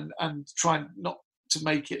on and trying not to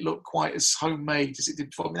make it look quite as homemade as it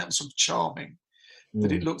did before. I mean, that was sort of charming,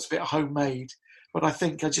 that it looks a bit homemade. But I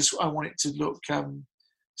think I want it to look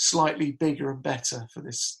slightly bigger and better for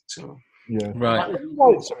this tour. Yeah, right.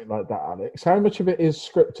 Write something like that, Alex. How much of it is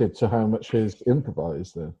scripted to how much is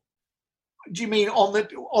improvised then? Do you mean on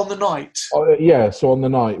the night? Yeah, so on the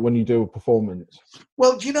night when you do a performance.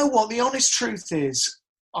 Well, do you know what? The honest truth is,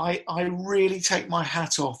 I really take my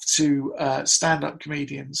hat off to stand-up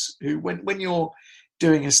comedians who, when you're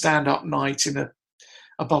doing a stand-up night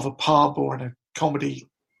above a pub or in a comedy,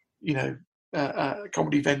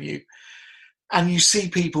 comedy venue, and you see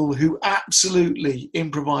people who absolutely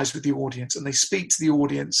improvise with the audience and they speak to the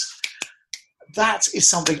audience. That is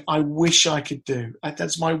something I wish I could do.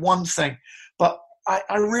 That's my one thing. But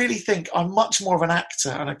I really think I'm much more of an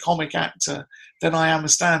actor and a comic actor than I am a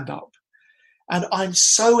stand-up. And I'm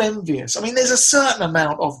so envious. I mean, there's a certain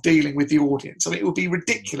amount of dealing with the audience. I mean, it would be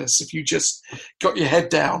ridiculous if you just got your head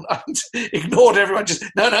down and ignored everyone. Just,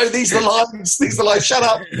 no, these are the lines. These are the lines. Shut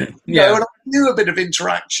up. Yeah. And I do a bit of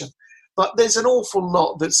interaction. But there's an awful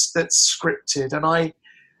lot that's scripted. And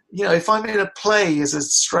if I'm in a play as a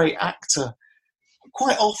straight actor,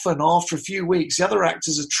 quite often after a few weeks, the other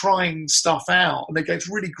actors are trying stuff out and they go, it's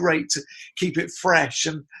really great to keep it fresh.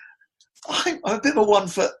 And I'm a bit of a one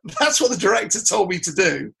for, that's what the director told me to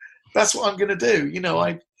do. That's what I'm going to do.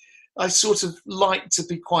 I sort of like to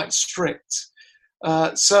be quite strict.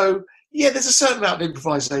 So, there's a certain amount of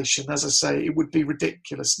improvisation. As I say, it would be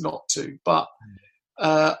ridiculous not to. But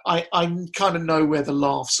I kind of know where the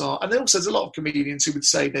laughs are. And also there's a lot of comedians who would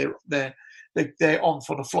say they're on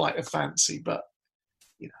for the flight of fancy. But,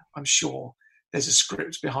 I'm sure there's a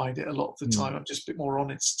script behind it a lot of the time. I'm just a bit more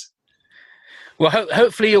honest. Well,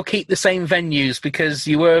 hopefully you'll keep the same venues, because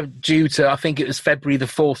you were due to, I think it was February the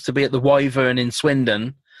 4th, to be at the Wyvern in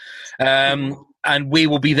Swindon. And we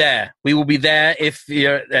will be there. We will be there if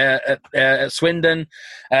you're at Swindon,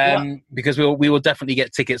 because we will definitely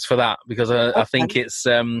get tickets for that, because I think it's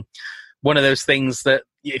one of those things that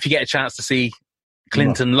if you get a chance to see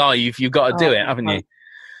Clinton live, you've got to do it, haven't you?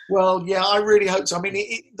 Well, yeah, I really hope so. I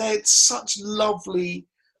mean, they're such lovely,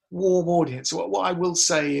 warm audience. What I will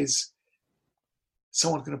say is,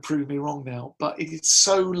 someone's going to prove me wrong now, but it is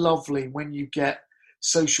so lovely when you get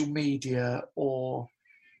social media or,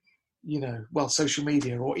 social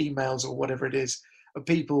media or emails or whatever it is, of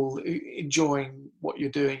people enjoying what you're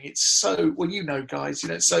doing. It's so, guys,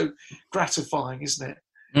 it's so gratifying, isn't it?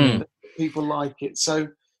 That people like it. So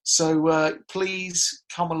please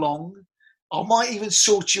come along. I might even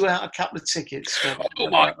sort you out a couple of tickets. Oh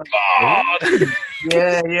my God!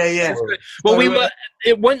 Yeah. Well,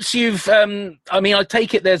 once you've, I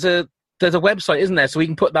take it there's a website, isn't there? So we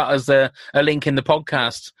can put that as a link in the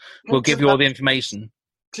podcast. We'll give you all the information.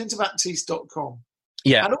 ClintonBaptiste.com.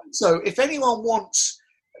 Yeah. And also, if anyone wants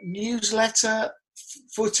newsletter,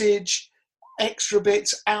 footage, extra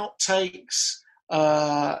bits, outtakes,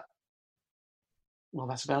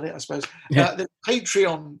 that's about it, I suppose. Yeah. The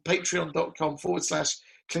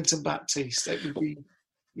patreon.com/Clinton Baptiste. It would be,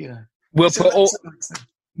 We'll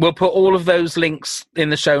put all of those links in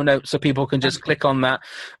the show notes so people can just click on that.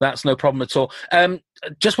 That's no problem at all.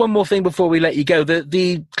 Just one more thing before we let you go.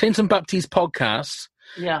 The Clinton Baptiste podcast,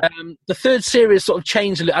 the third series sort of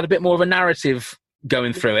changed a little, had a bit more of a narrative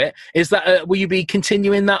going through it. Is that, will you be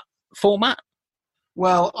continuing that format?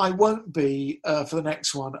 Well, I won't be for the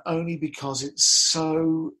next one, only because it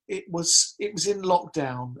was in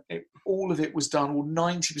lockdown. All of it was done, or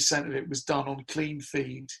 90% of it was done on Clean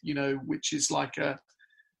Feed, which is like a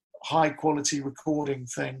high quality recording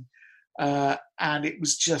thing. And it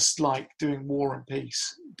was just like doing War and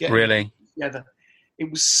Peace. Really? Together. It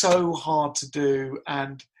was so hard to do.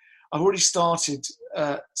 And I've already started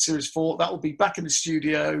series 4. That will be back in the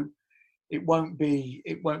studio. It won't be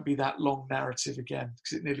that long narrative again,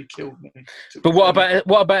 because it nearly killed me. But what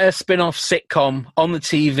about a spin-off sitcom on the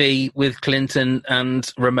TV with Clinton and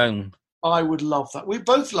Ramon? I would love that. We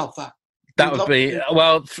both love that. That would be,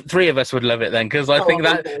 three of us would love it then, because I think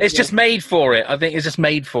that it's just made for it. I think it's just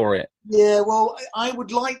made for it. Yeah, well, I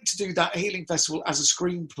would like to do that Healing Festival as a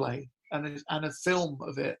screenplay and a film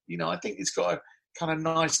of it. I think it's got a kind of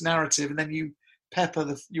nice narrative, and then you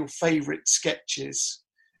pepper your favourite sketches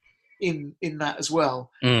in that as well.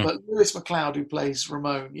 But Lewis MacLeod, who plays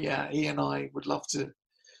Ramon, he and I would love to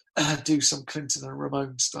do some Clinton and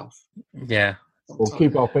Ramon stuff. Yeah. We'll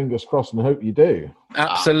keep our fingers crossed and hope you do.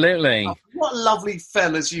 Absolutely. What lovely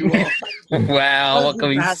fellas you are. Well, what can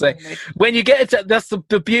we say? When you get it, that's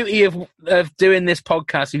the beauty of doing this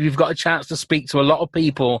podcast. If you've got a chance to speak to a lot of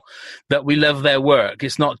people that we love their work,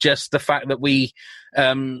 it's not just the fact that we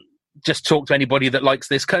just talk to anybody that likes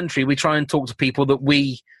this country. We try and talk to people that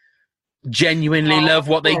we genuinely love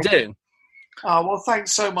what they do. Oh, well,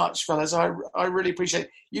 thanks so much, fellas. I really appreciate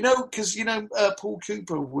it. Because, Paul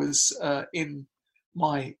Cooper was in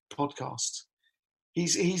my podcast.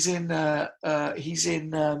 He's in the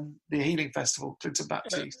Healing Festival, Clinton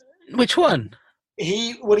Baptiste. Which one?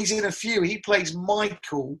 He's in a few. He plays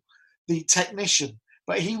Michael, the technician,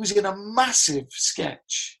 but he was in a massive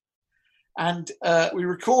sketch. And we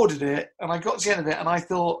recorded it, and I got to the end of it, and I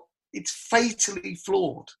thought, it's fatally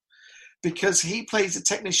flawed, because he plays a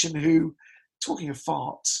technician who, talking of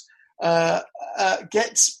farts,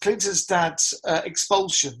 gets Clinton's dad's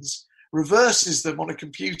expulsions, reverses them on a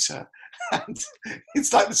computer, and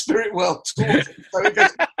it's like the spirit world talking. So it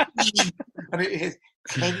goes, and it is,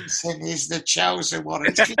 Clinton is the chosen one.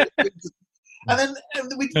 And then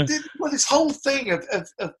we did this whole thing of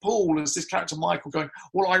Paul as this character Michael going,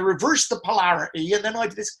 well, I reversed the polarity, and then I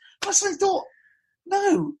did this. I suddenly thought,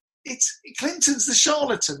 no, it's Clinton's the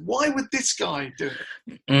charlatan. Why would this guy do it?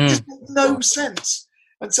 It just made no sense.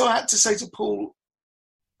 And so I had to say to Paul,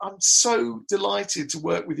 I'm so delighted to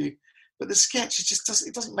work with you, but the sketch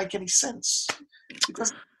it doesn't make any sense. He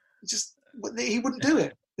wouldn't do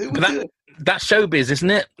it. Who would do it? That's showbiz,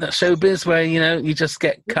 isn't it? That's showbiz where you just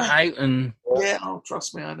get cut out and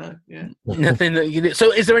trust me, I know. Yeah. Nothing that you do.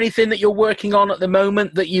 So, is there anything that you're working on at the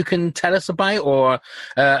moment that you can tell us about, or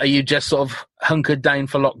are you just sort of hunkered down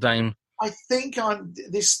for lockdown? I think I'm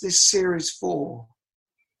this series 4.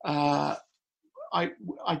 I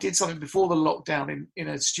did something before the lockdown in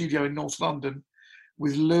a studio in North London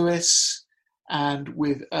with Lewis and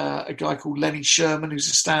with a guy called Lenny Sherman, who's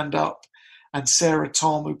a stand-up, and Sarah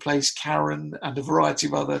Tom, who plays Karen, and a variety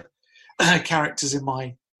of other characters in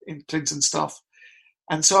Clinton stuff.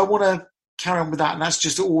 And so I want to carry on with that, and that's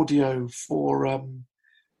just audio for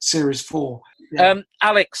Series 4. Yeah.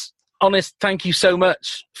 Alex, honest, thank you so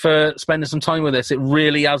much for spending some time with us. It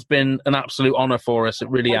really has been an absolute honour for us. It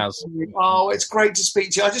really has. Oh, it's great to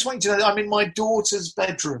speak to you. I just want you to know that I'm in my daughter's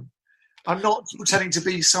bedroom. I'm not pretending to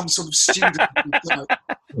be some sort of student. I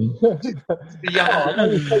know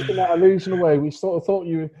you're taking that illusion away. We sort of thought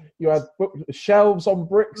you had shelves on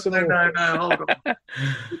bricks and all. No, hold on.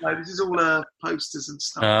 This is all posters and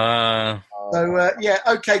stuff.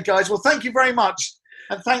 Okay, guys. Well, thank you very much.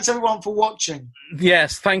 And thanks, everyone, for watching.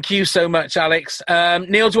 Yes, thank you so much, Alex.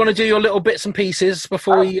 Neil, do you want to do your little bits and pieces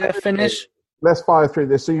before we finish? Let's fire through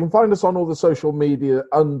this. So you can find us on all the social media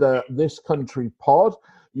under This Country Pod.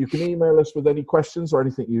 You can email us with any questions or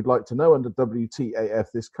anything you'd like to know under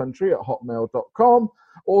WTAFthiscountry@hotmail.com.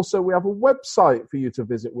 Also, we have a website for you to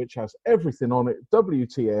visit, which has everything on it,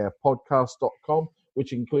 WTAFpodcast.com,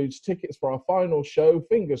 which includes tickets for our final show,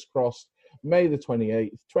 fingers crossed, May the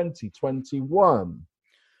 28th, 2021.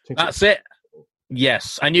 That's it.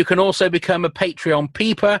 Yes, and you can also become a Patreon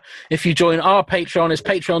peeper if you join our Patreon. It's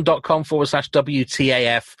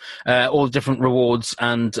patreon.com/WTAF. All the different rewards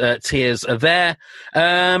and tiers are there.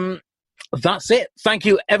 That's it. Thank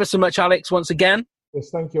you ever so much, Alex, once again. Yes,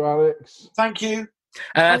 thank you, Alex. Thank you.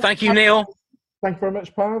 Thank you, Neil. Thank you very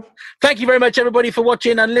much, Pav. Thank you very much, everybody, for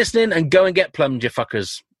watching and listening, and go and get plumbed, you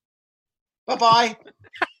fuckers. Bye-bye.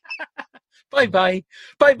 Bye-bye.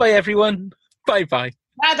 Bye-bye, everyone. Bye-bye.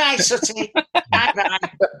 Bye-bye, Sooty. Bye-bye.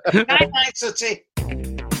 Bye-bye, Sooty.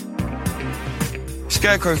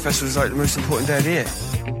 Scarecrow Festival is like the most important day of the year.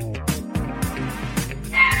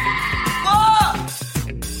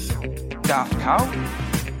 What? Daft Cow?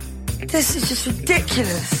 This is just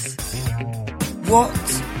ridiculous. What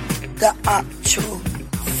the actual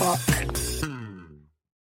fuck?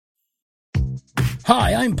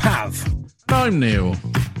 Hi, I'm Pav. I'm Neil.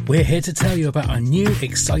 We're here to tell you about our new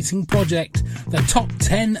exciting project, the Top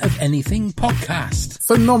 10 of Anything podcast.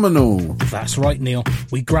 Phenomenal. That's right, Neil.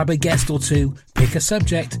 We grab a guest or two, pick a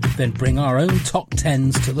subject, then bring our own top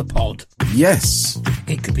 10s to the pod. Yes.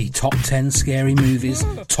 It could be top 10 scary movies,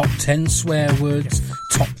 top 10 swear words,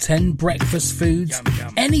 top 10 breakfast foods,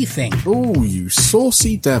 anything. Oh, you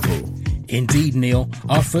saucy devil. Indeed, Neil.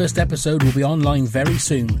 Our first episode will be online very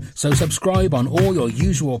soon, so subscribe on all your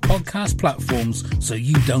usual podcast platforms so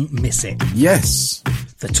you don't miss it. Yes.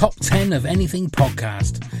 The Top 10 of Anything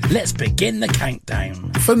podcast. Let's begin the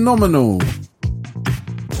countdown. Phenomenal.